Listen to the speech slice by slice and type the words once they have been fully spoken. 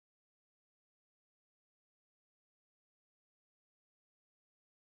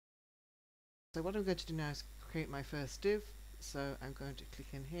So what I'm going to do now is create my first div. So I'm going to click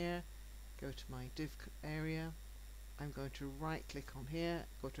in here, go to my div area. I'm going to right click on here,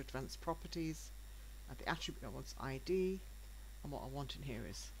 go to advanced properties, and the attribute I want is ID, and what I want in here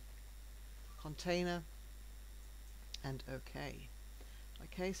is container, and OK.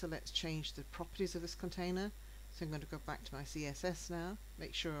 Okay, so let's change the properties of this container. So I'm going to go back to my CSS now,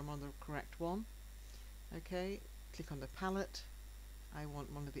 make sure I'm on the correct one. Okay, click on the palette. I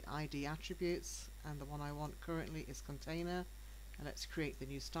want one of the ID attributes, and the one I want currently is container, and let's create the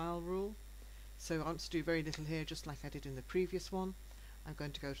new style rule. So I want to do very little here, just like I did in the previous one. I'm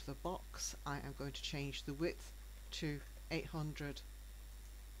going to go to the box. I am going to change the width to 800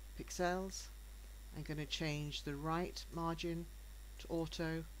 pixels. I'm going to change the right margin to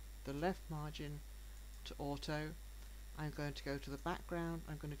auto, the left margin to auto. I'm going to go to the background.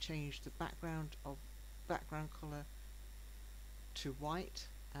 I'm going to change the background color to white,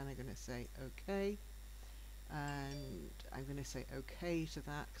 and I'm going to say OK, and I'm going to say OK to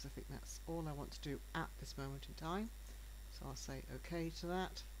that because I think that's all I want to do at this moment in time. So I'll say OK to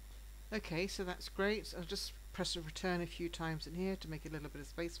that. Okay, so that's great. I'll just press return a few times in here to make a little bit of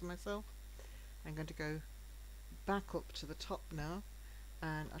space for myself. I'm going to go back up to the top now,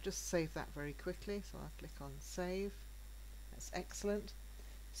 and I'll just save that very quickly. So I'll click on save. That's excellent.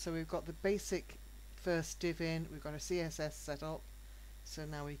 So we've got the basic first div in, we've got a CSS set up, so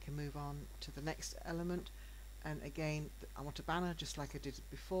now we can move on to the next element. And again, I want a banner just like I did it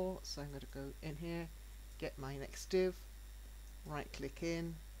before, so I'm going to go in here, get my next div, right click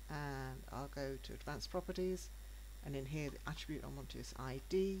in, and I'll go to advanced properties, and in here the attribute I want is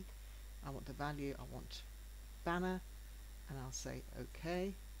ID, I want the value, I want banner, and I'll say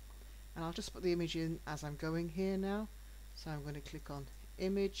OK, and I'll just put the image in as I'm going here now. So I'm going to click on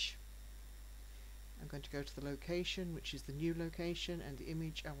image, I'm going to go to the location, which is the new location, and the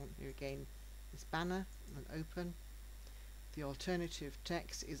image I want here again is banner, and open. The alternative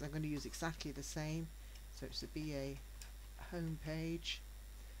text is I'm going to use exactly the same, so it's a BA home page.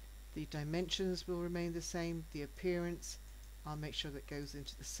 The dimensions will remain the same, the appearance I'll make sure that goes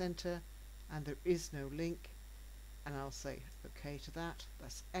into the center, and there is no link, and I'll say OK to that.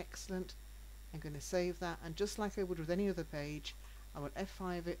 That's excellent. I'm going to save that, and just like I would with any other page, I will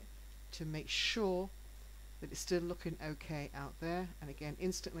F5 it to make sure that it's still looking okay out there. And again,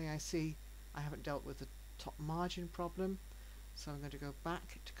 instantly I see I haven't dealt with the top margin problem, so I'm going to go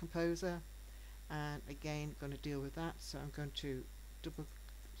back to KompoZer, and again going to deal with that. So I'm going to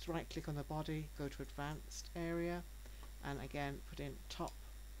right click on the body, go to advanced area, and again put in top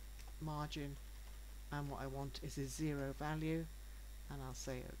margin, and what I want is a 0 value, and I'll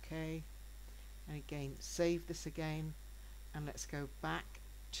say OK, and again save this again, and let's go back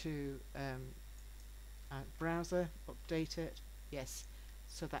to browser, update it. Yes,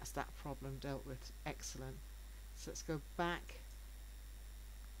 so that's that problem dealt with. Excellent. So let's go back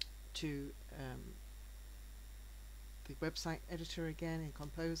to the website editor again in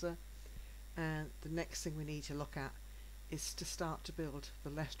KompoZer, and the next thing we need to look at is to start to build the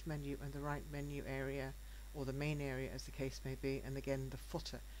left menu and the right menu area, or the main area as the case may be, and again the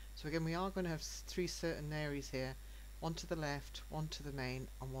footer. So again we are going to have three certain areas here, one to the left, one to the main,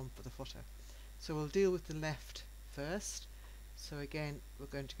 and one for the footer. So we'll deal with the left first. So again we're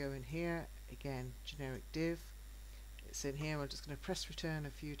going to go in here, again generic div, it's in here. We're just going to press return a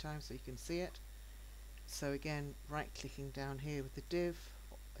few times so you can see it. So again right clicking down here with the div,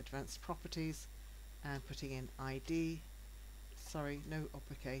 advanced properties, and putting in ID, sorry no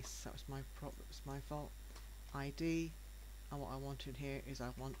uppercase, that was my fault, ID, and what I want in here is I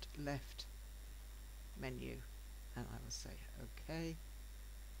want left menu, and I will say OK.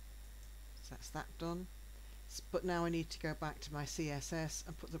 So that's that done. But now I need to go back to my CSS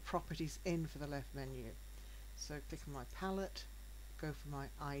and put the properties in for the left menu. So click on my palette, go for my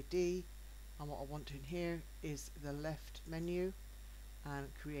ID, and what I want in here is the left menu, and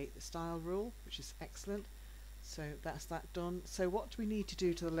create the style rule, which is excellent. So that's that done. So what do we need to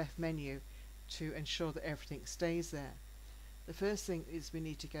do to the left menu to ensure that everything stays there? The first thing is we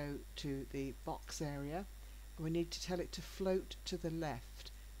need to go to the box area, and we need to tell it to float to the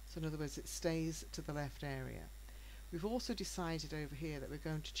left. So in other words, it stays to the left area. We've also decided over here that we're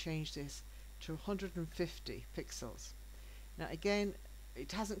going to change this to 150 pixels. Now again,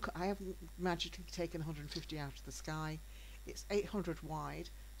 I haven't magically taken 150 out of the sky. It's 800 wide,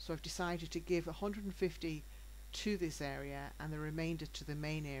 so I've decided to give 150 to this area and the remainder to the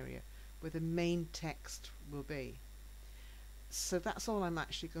main area where the main text will be. So that's all I'm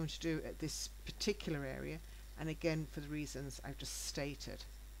actually going to do at this particular area, and again for the reasons I've just stated.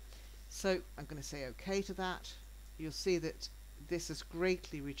 So I'm going to say OK to that. You'll see that this is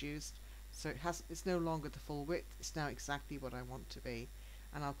greatly reduced, So it's no longer the full width, it's now exactly what I want to be,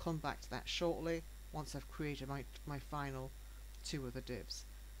 and I'll come back to that shortly once I've created my final two other divs.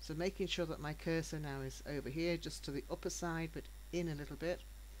 So making sure that my cursor now is over here just to the upper side but in a little bit,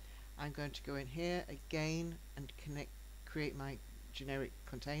 I'm going to go in here again and create my generic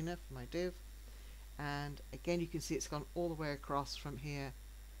container for my div, and again you can see it's gone all the way across from here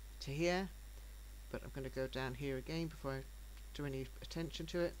to here, but I'm going to go down here again before I do any attention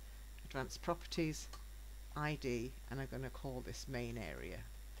to it. Advanced properties, ID, and I'm going to call this main area,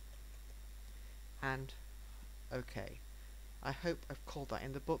 and OK. I hope I've called that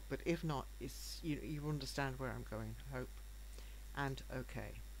in the book, but if not, it's you understand where I'm going, I hope. And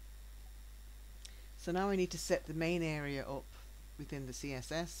OK. So now I need to set the main area up within the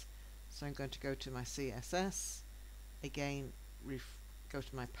CSS. So I'm going to go to my CSS, again go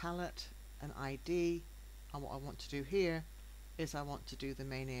to my palette and ID, and what I want to do here is I want to do the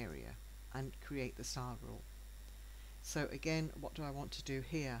main area and create the style rule. So again, what do I want to do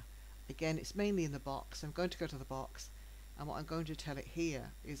here? Again, it's mainly in the box. I'm going to go to the box, and what I'm going to tell it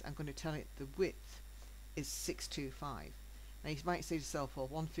here is I'm going to tell it the width is 625. Now you might say to yourself, well,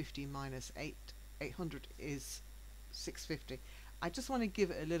 150 minus 800 is 650. I just want to give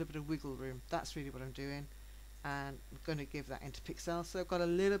it a little bit of wiggle room. That's really what I'm doing, and I'm going to give that into pixels, so I've got a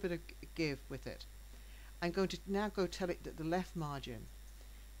little bit of give with it. I'm going to now go tell it that the left margin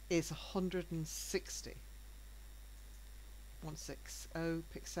is 160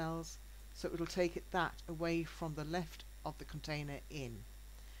 pixels, so it will take it that away from the left of the container in.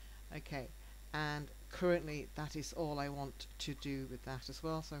 Okay, and currently that is all I want to do with that as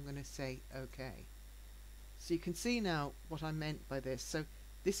well, so I'm going to say OK. So you can see now what I meant by this. So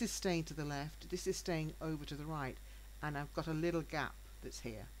this is staying to the left, this is staying over to the right, and I've got a little gap that's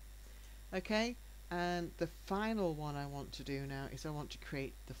here. Okay, and the final one I want to do now is I want to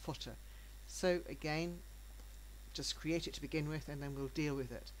create the footer. So again, just create it to begin with, and then we'll deal with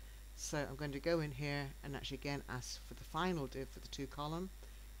it. So I'm going to go in here and actually again ask for the final div for the 2 column.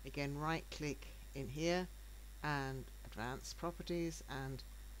 Again, right click in here and advanced properties and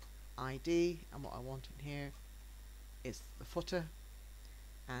ID, and what I want in here is the footer,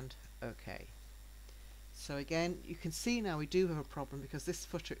 and OK. So again, you can see now we do have a problem because this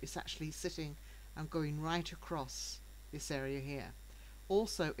footer is actually sitting and going right across this area here.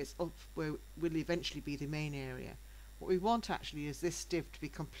 Also, it's up where will eventually be the main area. What we want actually is this div to be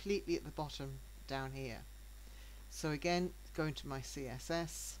completely at the bottom down here. So again, go into my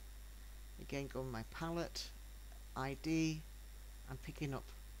CSS, again go in my palette, ID, and picking up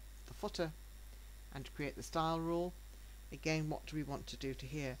the footer and create the style rule. Again, what do we want to do to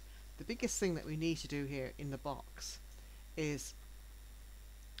here? The biggest thing that we need to do here in the box is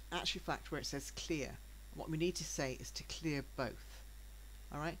actually fact where it says clear. What we need to say is to clear both.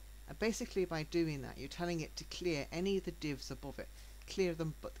 Alright, and basically by doing that you're telling it to clear any of the divs above it, clear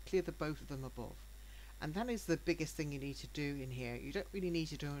them, but clear the both of them above. And that is the biggest thing you need to do in here. You don't really need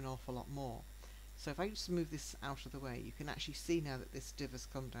to do an awful lot more. So if I just move this out of the way, you can actually see now that this div has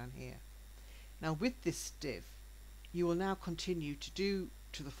come down here. Now with this div, you will now continue to do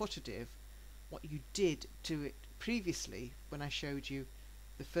to the footer div what you did to it previously when I showed you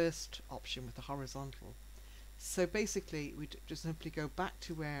the first option with the horizontal. So basically we just simply go back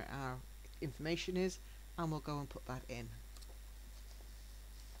to where our information is, and we'll go and put that in.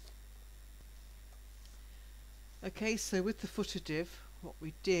 Okay, so with the footer div, what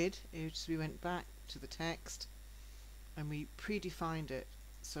we did is we went back to the text and we predefined it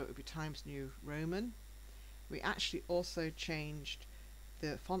so it would be Times New Roman. We actually also changed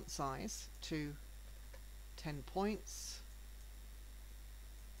the font size to 10 points.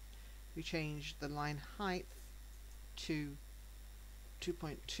 We changed the line height to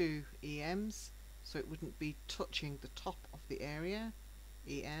 2.2 EMs, so it wouldn't be touching the top of the area,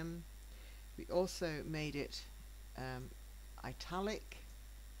 EM. We also made it italic.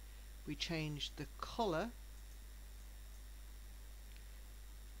 We changed the color.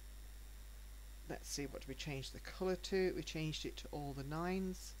 Let's see, what we changed the color to. We changed it to all the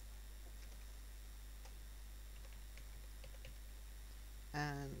 9s.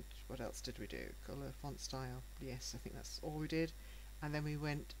 And what else did we do? Color, font style. Yes, I think that's all we did. And then we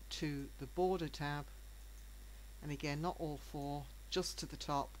went to the border tab, and again, not all 4, just to the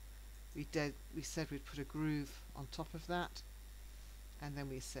top. We said we'd put a groove on top of that, and then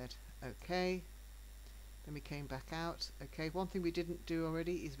we said OK. Then we came back out. Okay, one thing we didn't do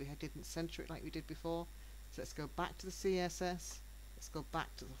already is we didn't center it like we did before. So let's go back to the CSS. Let's go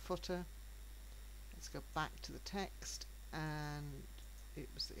back to the footer. Let's go back to the text, and it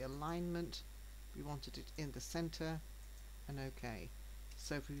was the alignment. We wanted it in the center, and OK.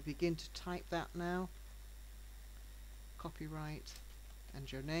 So if we begin to type that now, copyright and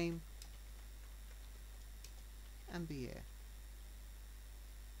your name and the year.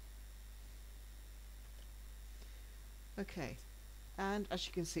 Okay, and as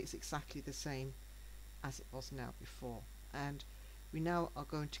you can see, it's exactly the same as it was now before. And we now are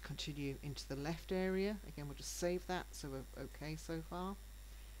going to continue into the left area. Again, we'll just save that, so we're okay so far.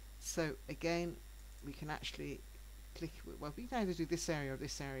 So again, we can actually click, well, we can either do this area or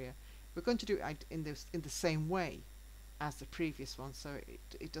this area. We're going to do it in the same way as the previous one, so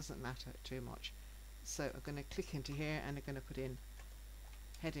it doesn't matter too much. So I'm going to click into here and I'm going to put in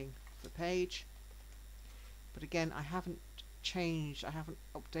heading for page. But again, I haven't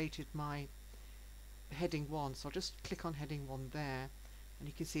updated my heading 1, so I'll just click on heading 1 there, and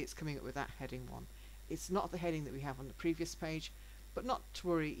you can see it's coming up with that heading 1. It's not the heading that we have on the previous page, but not to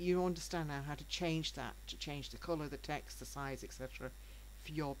worry, you understand now how to change that, to change the colour, the text, the size, etc.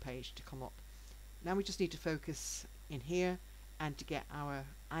 for your page to come up. Now we just need to focus in here and to get our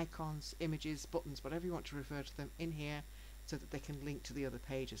icons, images, buttons, whatever you want to refer to them, in here so that they can link to the other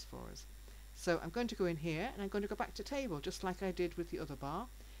pages for us. So I'm going to go in here and I'm going to go back to table just like I did with the other bar,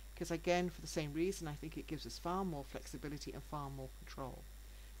 because again, for the same reason, I think it gives us far more flexibility and far more control.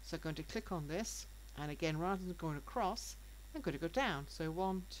 So I'm going to click on this, and again, rather than going across, I'm going to go down. So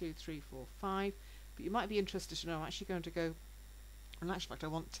 1, 2, 3, 4, 5. But you might be interested to know I'm actually going to go, in actual fact I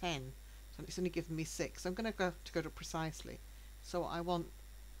want 10, so it's only given me 6. So I'm going to go to precisely. So I want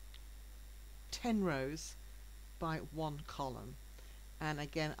 10 rows by 1 column. And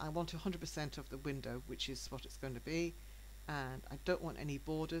again, I want 100% of the window, which is what it's going to be. And I don't want any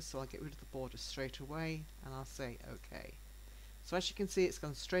borders, so I'll get rid of the borders straight away, and I'll say OK. So as you can see, it's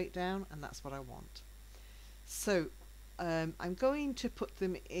gone straight down, and that's what I want. So I'm going to put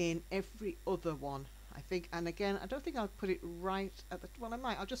them in every other one, I think. And again, I don't think I'll put it right at the, well, I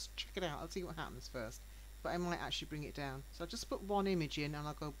might, I'll just check it out, I'll see what happens first. But I might actually bring it down. So I'll just put one image in, and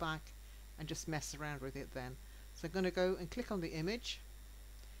I'll go back and just mess around with it then. So I'm going to go and click on the image,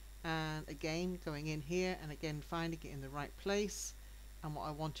 and again going in here and again finding it in the right place, and what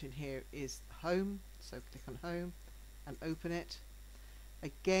I want in here is home, so click on home and open it.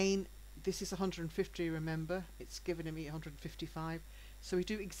 Again, this is 150, remember, it's given me 155, so we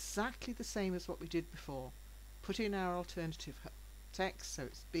do exactly the same as what we did before. Put in our alternative text, so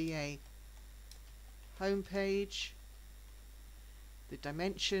it's BA home page. The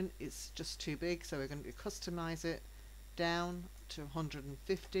dimension is just too big, so we're going to customize it down to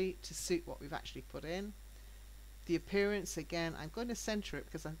 150 to suit what we've actually put in. The appearance, again, I'm going to center it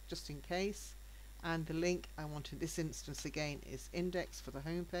because I'm just in case, and the link I want in this instance again is index for the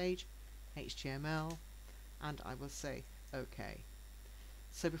home page, HTML, and I will say OK.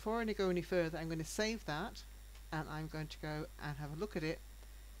 So before I go any further, I'm going to save that, and I'm going to go and have a look at it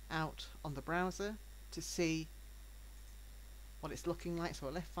out on the browser to see what it's looking like. So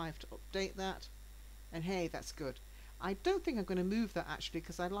I'll F5 to update that, and hey, that's good. I don't think I'm going to move that actually,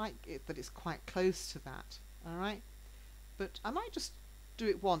 because I like it that it's quite close to that. Alright, but I might just do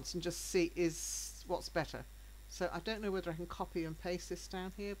it once and just see is what's better. So I don't know whether I can copy and paste this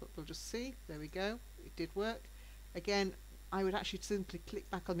down here, but we'll just see. There we go, it did work. Again, I would actually simply click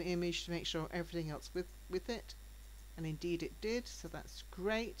back on the image to make sure everything else with it, and indeed it did, so that's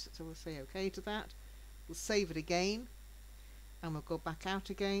great. So we'll say OK to that. We'll save it again, and we'll go back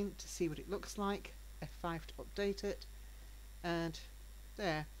out again to see what it looks like. F5 to update it, and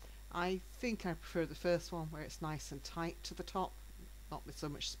there. I think I prefer the first one where it's nice and tight to the top, not with so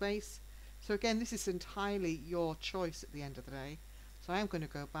much space. So again, this is entirely your choice at the end of the day. So I'm going to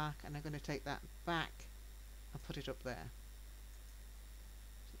go back and I'm going to take that back and put it up there.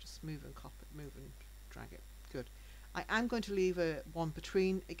 So just move and copy, move and drag it. Good. I am going to leave a one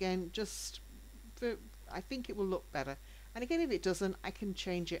between again, just for, I think it will look better. And again, if it doesn't, I can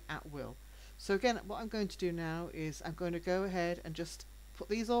change it at will. So again, what I'm going to do now is I'm going to go ahead and just put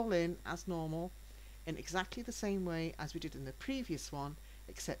these all in as normal in exactly the same way as we did in the previous one,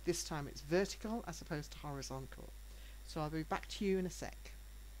 except this time it's vertical as opposed to horizontal. So I'll be back to you in a sec.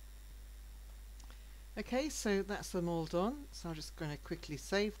 Okay, so that's them all done. So I'm just going to quickly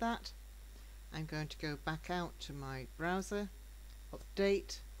save that. I'm going to go back out to my browser,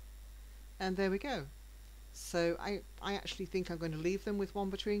 update, and there we go. So I actually think I'm going to leave them with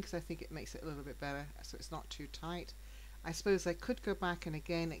one between because I think it makes it a little bit better, so it's not too tight. I suppose I could go back and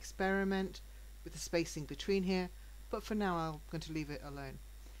again experiment with the spacing between here, but for now I'm going to leave it alone.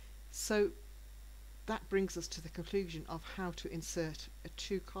 So that brings us to the conclusion of how to insert a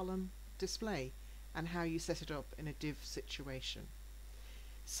 2-column display and how you set it up in a div situation.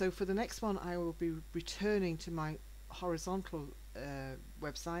 So for the next one I will be returning to my horizontal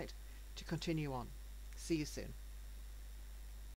website to continue on. See you soon.